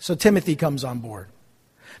 so Timothy comes on board.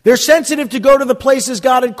 They're sensitive to go to the places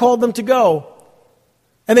God had called them to go.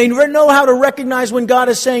 And they know how to recognize when God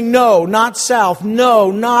is saying no, not south,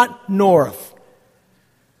 no, not north.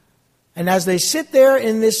 And as they sit there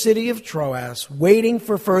in this city of Troas, waiting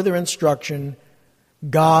for further instruction,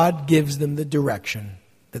 God gives them the direction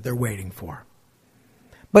that they're waiting for.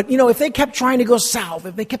 But, if they kept trying to go south,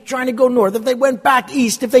 if they kept trying to go north, if they went back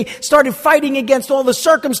east, if they started fighting against all the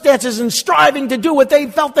circumstances and striving to do what they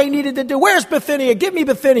felt they needed to do, where's Bithynia? Give me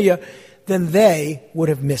Bithynia, then they would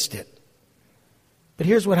have missed it. But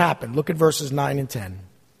here's what happened. Look at verses 9 and 10.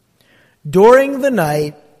 During the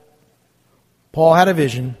night, Paul had a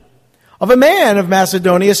vision of a man of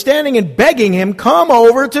Macedonia standing and begging him, come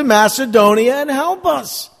over to Macedonia and help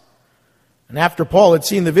us. And after Paul had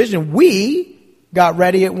seen the vision, we got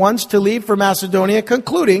ready at once to leave for Macedonia,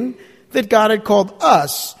 concluding that God had called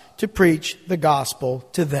us to preach the gospel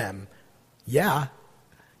to them. Yeah,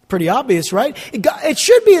 pretty obvious, right? It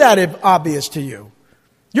should be that obvious to you.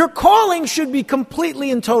 Your calling should be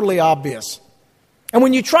completely and totally obvious. And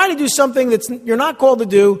when you try to do something that you're not called to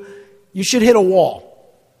do, you should hit a wall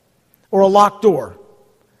or a locked door.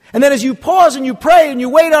 And then as you pause and you pray and you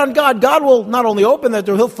wait on God, God will not only open that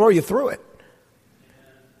door, He'll throw you through it.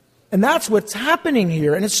 And that's what's happening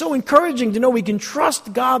here. And it's so encouraging to know we can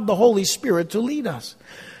trust God, the Holy Spirit, to lead us.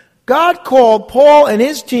 God called Paul and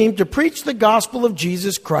his team to preach the gospel of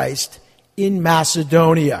Jesus Christ in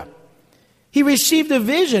Macedonia. He received a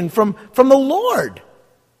vision from the Lord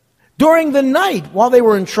during the night while they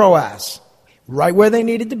were in Troas, right where they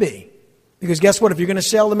needed to be. Because guess what? If you're going to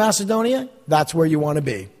sail to Macedonia, that's where you want to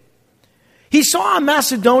be. He saw a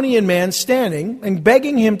Macedonian man standing and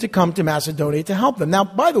begging him to come to Macedonia to help them. Now,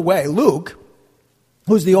 by the way, Luke,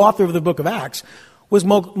 who's the author of the book of Acts, was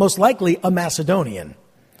most likely a Macedonian.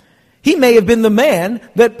 He may have been the man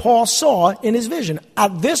that Paul saw in his vision.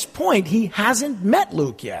 At this point, he hasn't met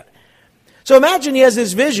Luke yet. So imagine he has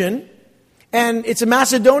this vision, and it's a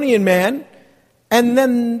Macedonian man, and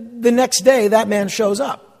then the next day that man shows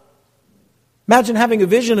up. Imagine having a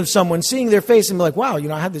vision of someone, seeing their face and be like, wow,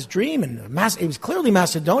 I had this dream, and it was clearly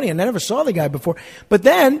Macedonian. I never saw the guy before. But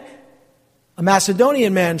then a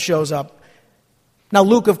Macedonian man shows up. Now,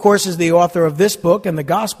 Luke, of course, is the author of this book and the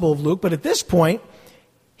Gospel of Luke, but at this point,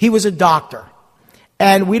 he was a doctor.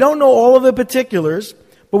 And we don't know all of the particulars,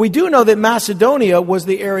 but we do know that Macedonia was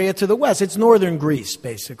the area to the west. It's northern Greece,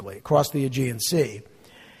 basically, across the Aegean Sea.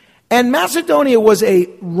 And Macedonia was a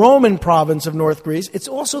Roman province of North Greece. It's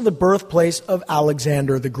also the birthplace of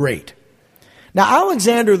Alexander the Great. Now,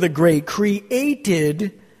 Alexander the Great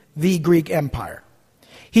created the Greek Empire.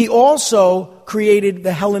 He also created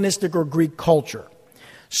the Hellenistic or Greek culture.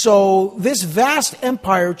 So this vast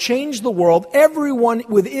empire changed the world. Everyone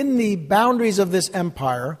within the boundaries of this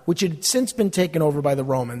empire, which had since been taken over by the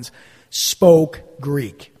Romans, spoke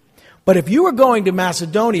Greek. But if you were going to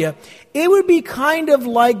Macedonia, it would be kind of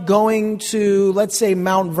like going to, let's say,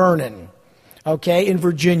 Mount Vernon, in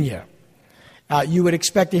Virginia. You would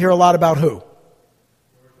expect to hear a lot about who?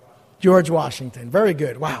 George Washington. Very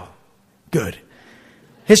good. Wow. Good.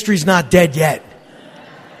 History's not dead yet.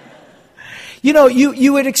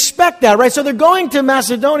 You would expect that, right? So they're going to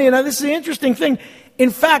Macedonia. Now, this is the interesting thing. In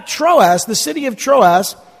fact, Troas, the city of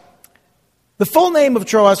Troas, the full name of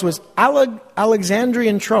Troas was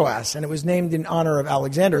Alexandrian Troas, and it was named in honor of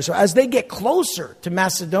Alexander. So as they get closer to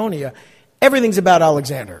Macedonia, everything's about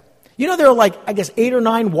Alexander. There are 8 or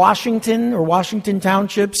 9 Washington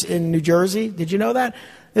townships in New Jersey. Did you know that?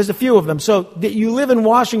 There's a few of them. So that you live in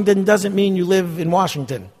Washington doesn't mean you live in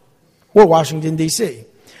Washington or Washington, D.C.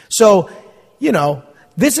 So,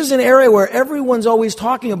 this is an area where everyone's always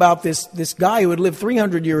talking about this guy who had lived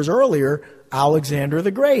 300 years earlier, Alexander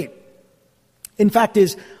the Great. In fact,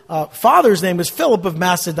 his father's name was Philip of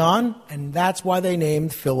Macedon, and that's why they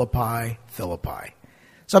named Philippi.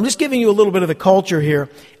 So I'm just giving you a little bit of the culture here.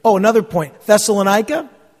 Oh, another point. Thessalonica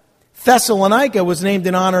was named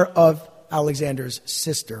in honor of Alexander's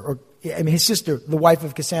sister, his sister, the wife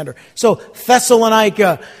of Cassander. So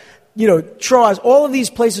Thessalonica, Troas, all of these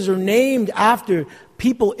places are named after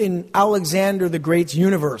people in Alexander the Great's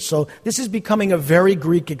universe. So this is becoming a very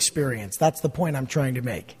Greek experience. That's the point I'm trying to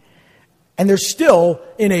make. And they're still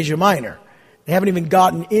in Asia Minor. They haven't even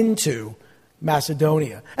gotten into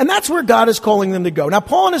Macedonia. And that's where God is calling them to go. Now,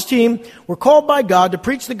 Paul and his team were called by God to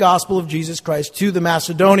preach the gospel of Jesus Christ to the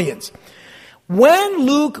Macedonians. When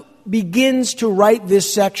Luke begins to write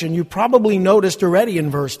this section, you probably noticed already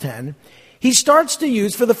in verse 10, he starts to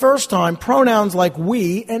use for the first time pronouns like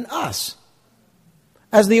we and us.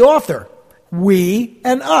 As the author, we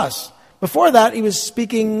and us. Before that, he was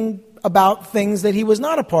speaking about things that he was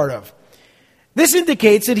not a part of. This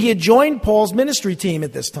indicates that he had joined Paul's ministry team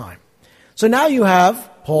at this time. So now you have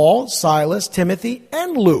Paul, Silas, Timothy,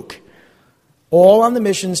 and Luke, all on the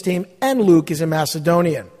missions team, and Luke is a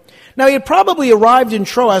Macedonian. Now, he had probably arrived in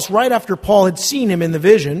Troas right after Paul had seen him in the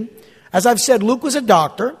vision. As I've said, Luke was a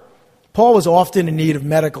doctor. Paul was often in need of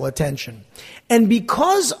medical attention. And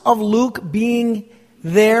because of Luke being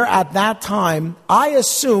there at that time, I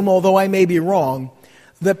assume, although I may be wrong,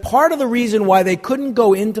 that part of the reason why they couldn't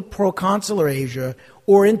go into proconsular Asia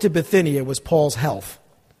or into Bithynia was Paul's health.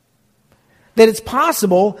 That it's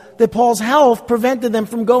possible that Paul's health prevented them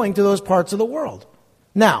from going to those parts of the world.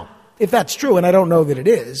 Now, if that's true, and I don't know that it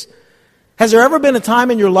is, has there ever been a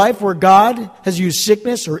time in your life where God has used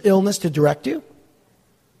sickness or illness to direct you?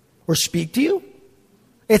 Or speak to you?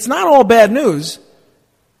 It's not all bad news.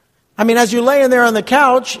 I mean, as you're laying there on the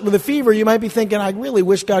couch with a fever, you might be thinking, I really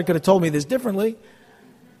wish God could have told me this differently.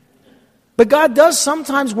 But God does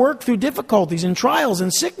sometimes work through difficulties and trials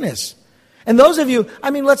and sickness. And those of you, I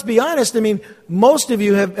mean, let's be honest. I mean, most of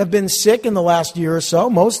you have been sick in the last year or so.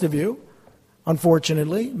 Most of you,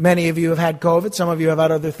 unfortunately. Many of you have had COVID. Some of you have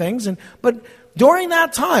had other things. But during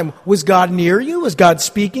that time, was God near you? Was God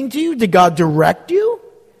speaking to you? Did God direct you?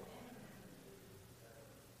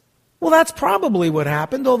 Well, that's probably what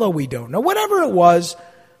happened, although we don't know. Whatever it was,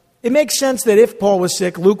 it makes sense that if Paul was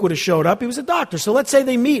sick, Luke would have showed up. He was a doctor. So let's say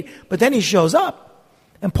they meet, but then he shows up.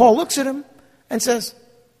 And Paul looks at him and says,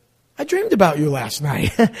 I dreamed about you last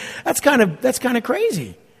night. That's kind of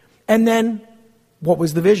crazy. And then, what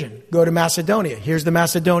was the vision? Go to Macedonia. Here's the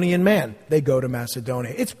Macedonian man. They go to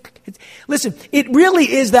Macedonia. Listen, it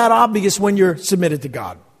really is that obvious when you're submitted to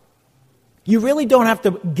God. You really don't have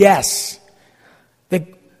to guess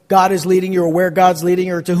that God is leading you or where God's leading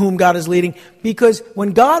you or to whom God is leading. Because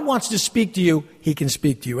when God wants to speak to you, He can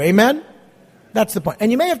speak to you. Amen? That's the point.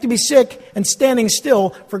 And you may have to be sick and standing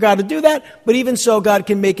still for God to do that, but even so, God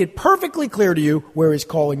can make it perfectly clear to you where He's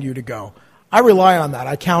calling you to go. I rely on that.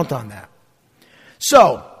 I count on that.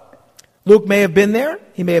 So, Luke may have been there.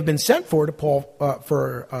 He may have been sent for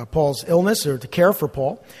Paul's illness or to care for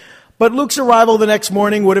Paul. But Luke's arrival the next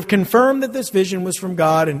morning would have confirmed that this vision was from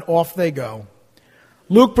God, and off they go.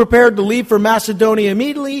 Luke prepared to leave for Macedonia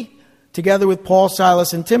immediately, together with Paul,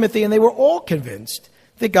 Silas, and Timothy, and they were all convinced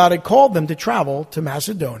that God had called them to travel to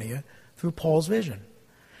Macedonia through Paul's vision.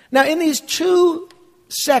 Now, in these two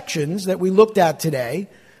sections that we looked at today,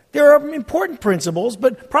 there are important principles,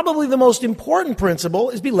 but probably the most important principle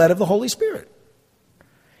is be led of the Holy Spirit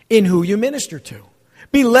in who you minister to.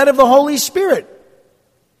 Be led of the Holy Spirit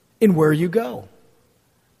in where you go.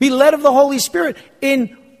 Be led of the Holy Spirit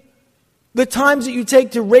in the times that you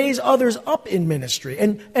take to raise others up in ministry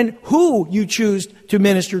and who you choose to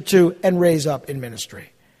minister to and raise up in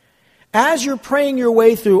ministry. As you're praying your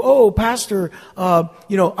way through, Pastor, I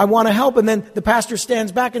want to help. And then the pastor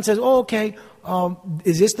stands back and says, okay,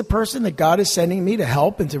 is this the person that God is sending me to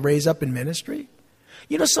help and to raise up in ministry?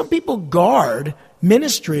 You know, some people guard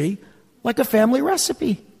ministry like a family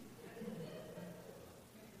recipe.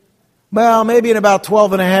 Well, maybe in about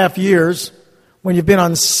 12 and a half years, when you've been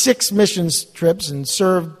on 6 missions trips and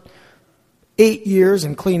served 8 years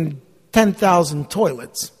and cleaned 10,000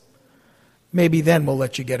 toilets, maybe then we'll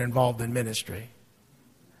let you get involved in ministry.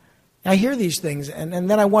 I hear these things, and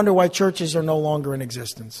then I wonder why churches are no longer in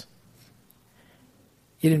existence.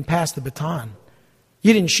 You didn't pass the baton.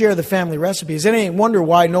 You didn't share the family recipes. Then I wonder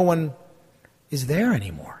why no one is there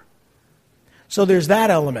anymore. So there's that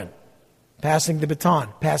element. Passing the baton,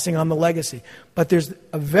 passing on the legacy. But there's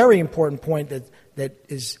a very important point that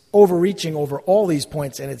is overreaching over all these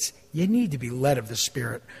points, and it's you need to be led of the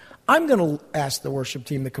Spirit. I'm going to ask the worship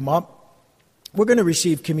team to come up. We're going to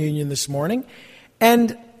receive communion this morning.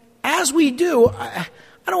 And as we do, I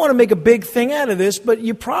don't want to make a big thing out of this, but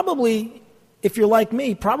you probably, if you're like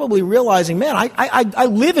me, probably realizing, man, I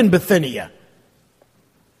live in Bithynia.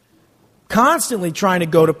 Constantly trying to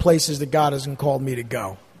go to places that God hasn't called me to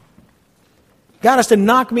go. God has to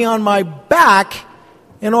knock me on my back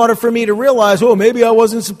in order for me to realize, maybe I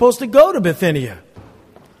wasn't supposed to go to Bithynia.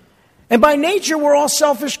 And by nature, we're all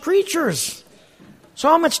selfish creatures. So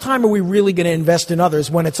how much time are we really going to invest in others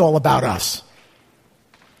when it's all about us?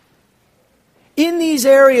 In the these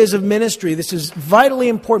areas of ministry, this is vitally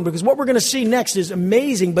important because what we're going to see next is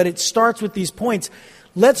amazing, but it starts with these points.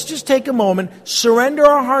 Let's just take a moment, surrender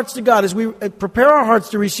our hearts to God as we prepare our hearts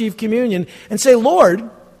to receive communion and say, Lord,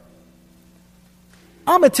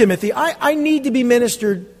 I'm a Timothy. I need to be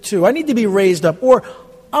ministered to. I need to be raised up. Or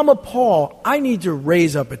I'm a Paul. I need to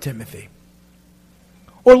raise up a Timothy.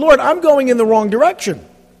 Or Lord, I'm going in the wrong direction.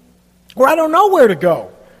 Or I don't know where to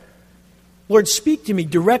go. Lord, speak to me,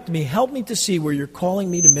 direct me, help me to see where you're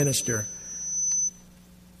calling me to minister,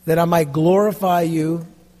 that I might glorify you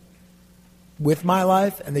with my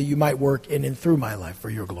life and that you might work in and through my life for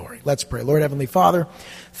your glory. Let's pray. Lord Heavenly Father,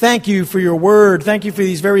 thank you for your word. Thank you for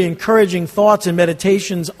these very encouraging thoughts and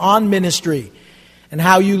meditations on ministry and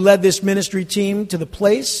how you led this ministry team to the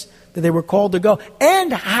place that they were called to go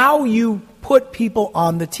and how you put people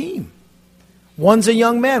on the team. One's a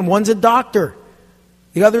young man, one's a doctor.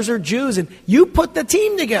 The others are Jews, and you put the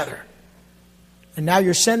team together. And now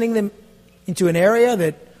you're sending them into an area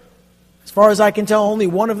that, as far as I can tell, only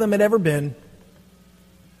one of them had ever been.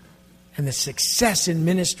 And the success in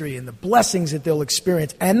ministry and the blessings that they'll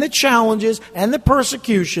experience and the challenges and the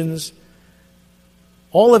persecutions,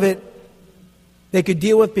 all of it they could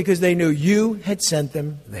deal with because they knew you had sent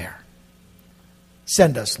them there.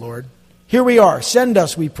 Send us, Lord. Here we are. Send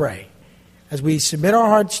us, we pray, as we submit our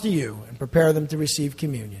hearts to you and prepare them to receive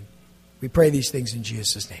communion. We pray these things in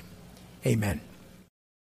Jesus' name. Amen.